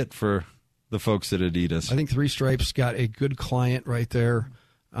good get for the folks at Adidas. I think Three Stripes got a good client right there,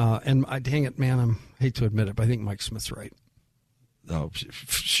 and dang it, man, I hate to admit it, but I think Mike Smith's right. Oh,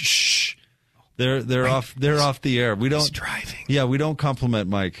 shh. They're off the air. We don't. He's driving. Yeah, we don't compliment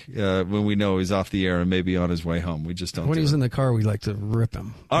Mike when we know he's off the air and maybe on his way home. We just don't. When he's in the car, we like to rip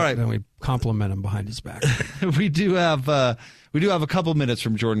him. All right, then we compliment him behind his back. we do have a couple minutes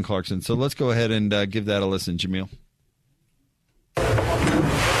from Jordan Clarkson, so let's go ahead and give that a listen, Jameel.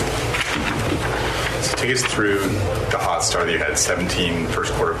 So take us through the hot start that you had. 17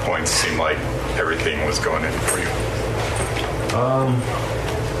 first quarter points. Seemed like everything was going in for you.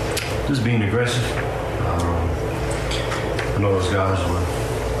 Just being aggressive. I know those guys were,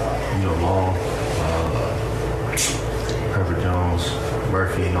 long. Herbert Jones,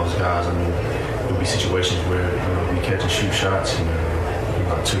 Murphy, and those guys. I mean, there'll be situations where we catch and shoot shots, and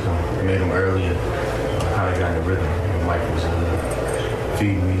I took them, made them early, and kind of got in the rhythm. Mike was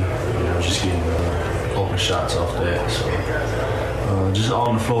feeding me, just getting open shots off that. So just all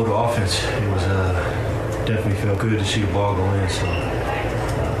on the flow of the offense, it was definitely felt good to see the ball go in. So.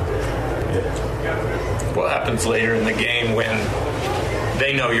 What happens later in the game when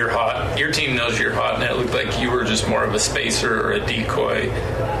they know you're hot, your team knows you're hot, and it looked like you were just more of a spacer or a decoy?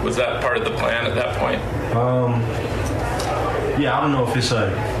 Was that part of the plan at that point? Yeah, I don't know if it's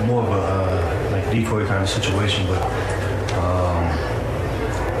more of a decoy kind of situation, but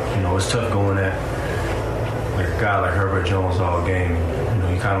it's tough going at a guy like Herbert Jones all game.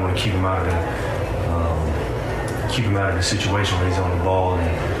 You kind of want to keep him out of the situation where he's on the ball and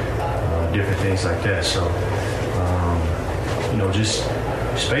different things like that. So, just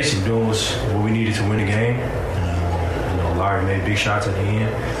spacing, doing what we needed to win the game. Larry made big shots at the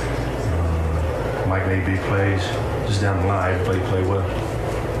end. Mike made big plays. Just down the line, everybody played well.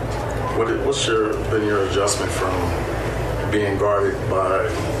 What's been your adjustment from being guarded by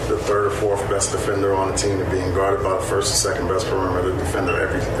the third or fourth best defender on the team to being guarded by the first or second best perimeter defender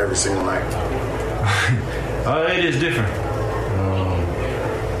every single night? It is different.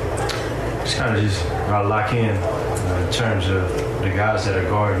 Just kind of gotta lock in terms of the guys that are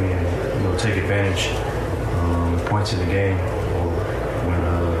guarding me and take advantage of points in the game or when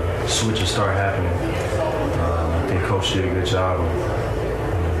switches start happening. I think Coach did a good job of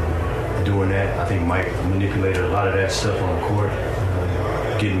doing that. I think Mike manipulated a lot of that stuff on the court,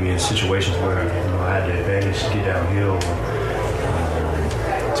 getting me in situations where I had the advantage to get downhill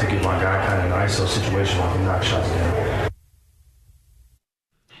to get my guy kind of in an ISO situation where I can knock shots down.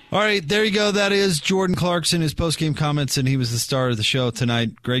 All right, there you go. That is Jordan Clarkson, his post-game comments, and he was the star of the show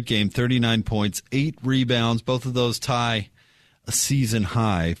tonight. Great game, 39 points, 8 rebounds. Both of those tie a season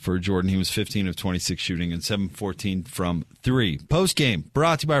high for Jordan. He was 15 of 26 shooting and 7-14 from 3. Post-game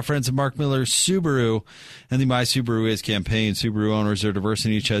brought to you by our friends at Mark Miller Subaru and the My Subaru Is campaign. Subaru owners are diverse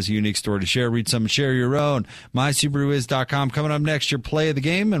and each has a unique story to share. Read some and share your own. MySubaruIs.com. Coming up next, your play of the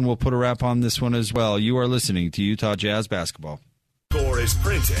game, and we'll put a wrap on this one as well. You are listening to Utah Jazz Basketball. Score is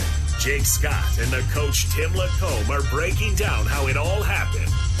printed. Jake Scott and the coach Tim Lacombe are breaking down how it all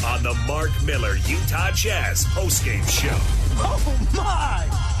happened on the Mark Miller Utah Jazz postgame show. Oh my!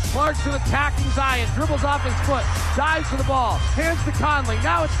 Clarkson attacking Zion, dribbles off his foot, dives for the ball, hands to Conley.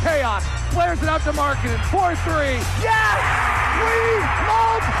 Now it's chaos. Flares it out to Markkanen. 4-3. Yes! We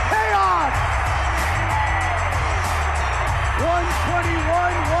love chaos!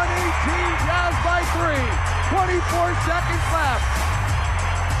 121-118, Jazz by 3. 24 seconds left.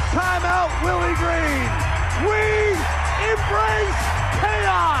 Timeout, Willie Green. We embrace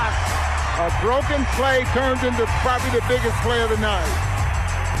chaos. A broken play turned into probably the biggest play of the night.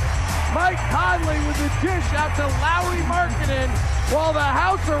 Mike Conley with the dish out to Lauri Markkanen while the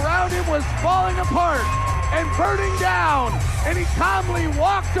house around him was falling apart and burning down. And he calmly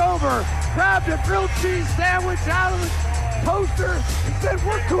walked over, grabbed a grilled cheese sandwich out of the poster and said,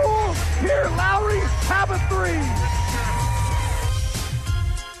 we're cool. Here, Lowry, have a three.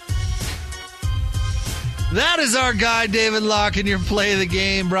 That is our guy, David Locke, and your play of the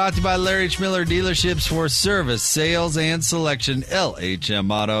game brought to you by Larry H. Miller Dealerships for service, sales, and selection.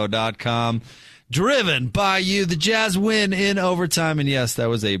 LHMauto.com. Driven by you. The Jazz win in overtime. And yes, that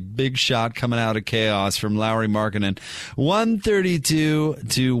was a big shot coming out of chaos from Lauri Markkanen.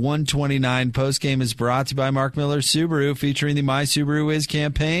 132-129. Postgame is brought to you by Mark Miller Subaru, featuring the My Subaru Is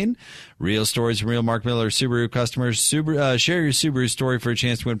campaign. Real stories from real Mark Miller Subaru customers. Share your Subaru story for a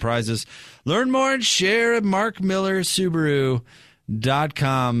chance to win prizes. Learn more and share at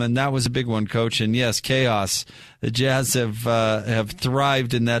markmillersubaru.com. And that was a big one, Coach. And yes, chaos. The Jazz have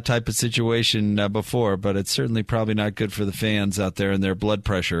thrived in that type of situation before, but it's certainly probably not good for the fans out there and their blood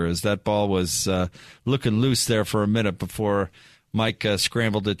pressure, as that ball was looking loose there for a minute before Mike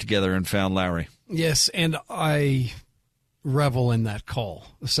scrambled it together and found Lowry. Yes, and I revel in that call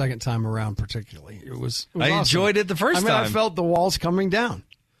the second time around, particularly. It was I awesome. enjoyed it the first time. I felt the walls coming down,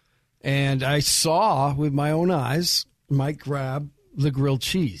 and I saw with my own eyes Mike grab the grilled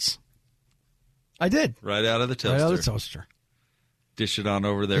cheese. I did. Right out of the toaster. Right out of the toaster. Dish it on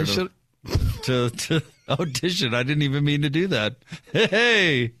over there. Dish it. I didn't even mean to do that.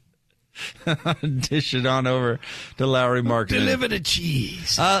 Hey. Dish it on over to Lauri Markkanen. Deliver the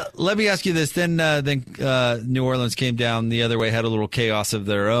cheese. Let me ask you this. Then New Orleans came down the other way, had a little chaos of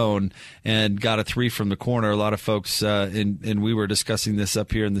their own, and got a three from the corner. A lot of folks, and we were discussing this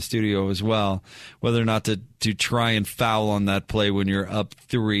up here in the studio as well, whether or not to try and foul on that play when you're up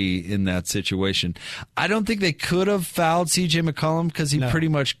three in that situation. I don't think they could have fouled C.J. McCollum because he pretty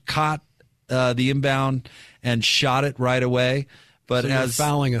much caught the inbound and shot it right away. But so as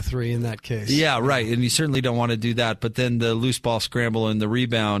fouling a three in that case. Yeah, right. And you certainly don't want to do that. But then the loose ball scramble and the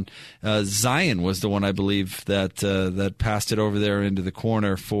rebound, Zion was the one, I believe, that passed it over there into the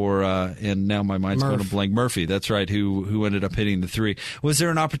corner for, and now my mind's going to blank, Murphy. That's right, who ended up hitting the three. Was there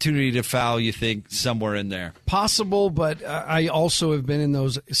an opportunity to foul, you think, somewhere in there? Possible, but I also have been in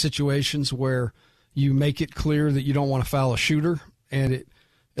those situations where you make it clear that you don't want to foul a shooter, and it,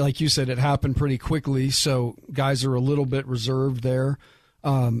 like you said, it happened pretty quickly, so guys are a little bit reserved there.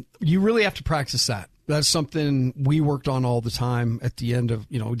 You really have to practice that. That's something we worked on all the time at the end of,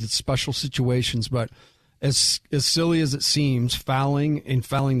 we did special situations, but as silly as it seems, fouling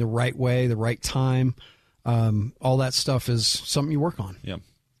the right way, the right time, all that stuff is something you work on. Yeah.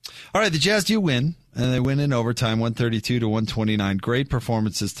 All right, the Jazz do win, and they win in overtime, 132-129. Great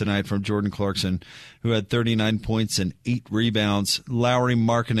performances tonight from Jordan Clarkson, who had 39 points and 8 rebounds. Lauri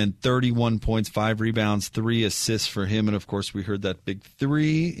Markkanen, 31 points, 5 rebounds, 3 assists for him. And, of course, we heard that big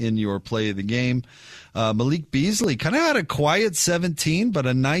three in your play of the game. Malik Beasley kind of had a quiet 17, but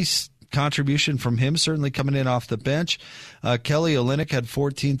a nice contribution from him, certainly coming in off the bench. Kelly Olynyk had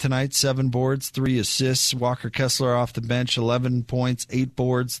 14 tonight, 7 boards, 3 assists. Walker Kessler off the bench, 11 points, 8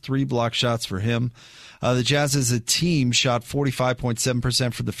 boards, 3 block shots for him. The Jazz as a team shot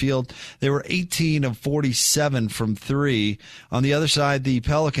 45.7% from the field. They were 18 of 47 from 3. On the other side, the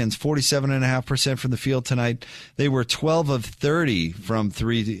Pelicans, 47.5% from the field tonight. They were 12 of 30 from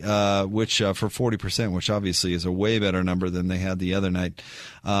 3, which for 40%, which obviously is a way better number than they had the other night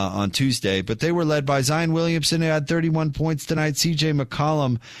on Tuesday. But they were led by Zion Williamson, who had 31 points tonight. C.J.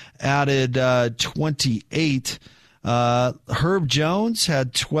 McCollum added 28. Herb Jones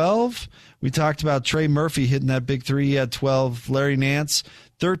had 12. We talked about Trey Murphy hitting that big three. He had 12. Larry Nance,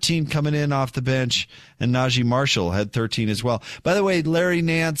 13 coming in off the bench. And Najee Marshall had 13 as well. By the way, Larry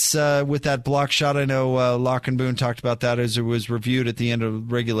Nance with that block shot, I know Locke and Boone talked about that as it was reviewed at the end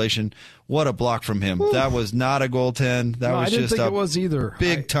of regulation. What a block from him. Ooh. That was not a goaltend. That was just it was either.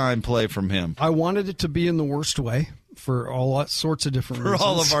 Big-time play from him. I wanted it to be in the worst way for all sorts of different reasons. For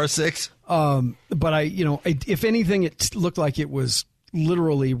all of our 6. But if anything, it looked like it was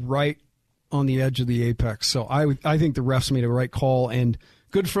literally right on the edge of the apex. So I think the refs made a right call, and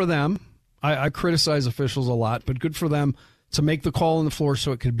good for them. I criticize officials a lot, but good for them to make the call on the floor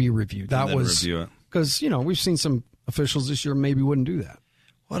so it could be reviewed. That was because we've seen some officials this year maybe wouldn't do that.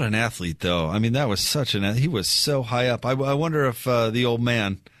 What an athlete, though! I mean, that was he was so high up. I wonder if the old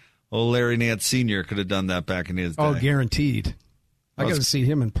man, old Larry Nance Sr., could have done that back in his day. Oh, guaranteed. I got to see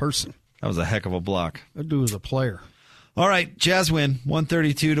him in person. That was a heck of a block. That dude was a player. All right, Jazz win,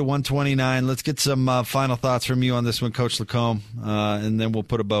 132-129. Let's get some final thoughts from you on this one, Coach Lacombe, and then we'll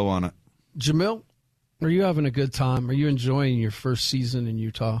put a bow on it. Jamil, are you having a good time? Are you enjoying your first season in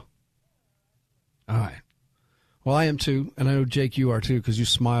Utah? All right. Well, I am too, and I know, Jake, you are too, because you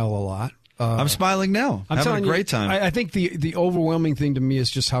smile a lot. I'm smiling now. I'm having a great time. I think the overwhelming thing to me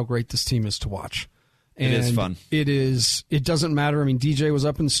is just how great this team is to watch. And it is fun. It doesn't matter. I mean, DJ was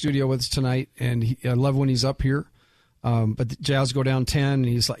up in the studio with us tonight, and I love when he's up here. But the Jazz go down 10, and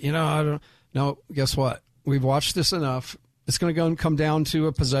he's like, I don't know. Guess what? We've watched this enough. It's going to come down to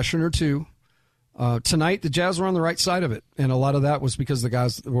a possession or two. Tonight, the Jazz were on the right side of it, and a lot of that was because the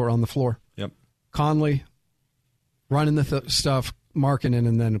guys were on the floor. Yep. Conley running the stuff, Markkanen,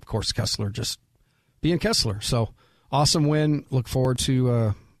 and then, of course, Kessler just being Kessler. So, awesome win. Look forward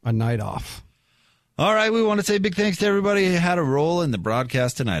to a night off. All right, we want to say big thanks to everybody who had a role in the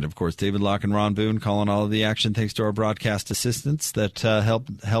broadcast tonight. Of course, David Locke and Ron Boone calling all of the action. Thanks to our broadcast assistants that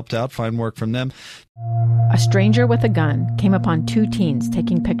helped out, find work from them. A stranger with a gun came upon 2 teens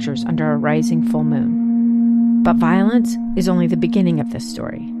taking pictures under a rising full moon. But violence is only the beginning of this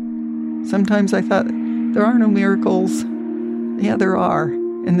story. Sometimes I thought, there are no miracles. Yeah, there are,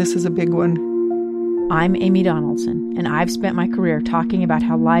 and this is a big one. I'm Amy Donaldson, and I've spent my career talking about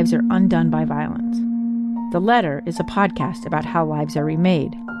how lives are undone by violence. The Letter is a podcast about how lives are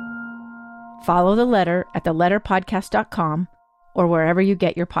remade. Follow The Letter at theletterpodcast.com or wherever you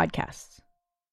get your podcasts.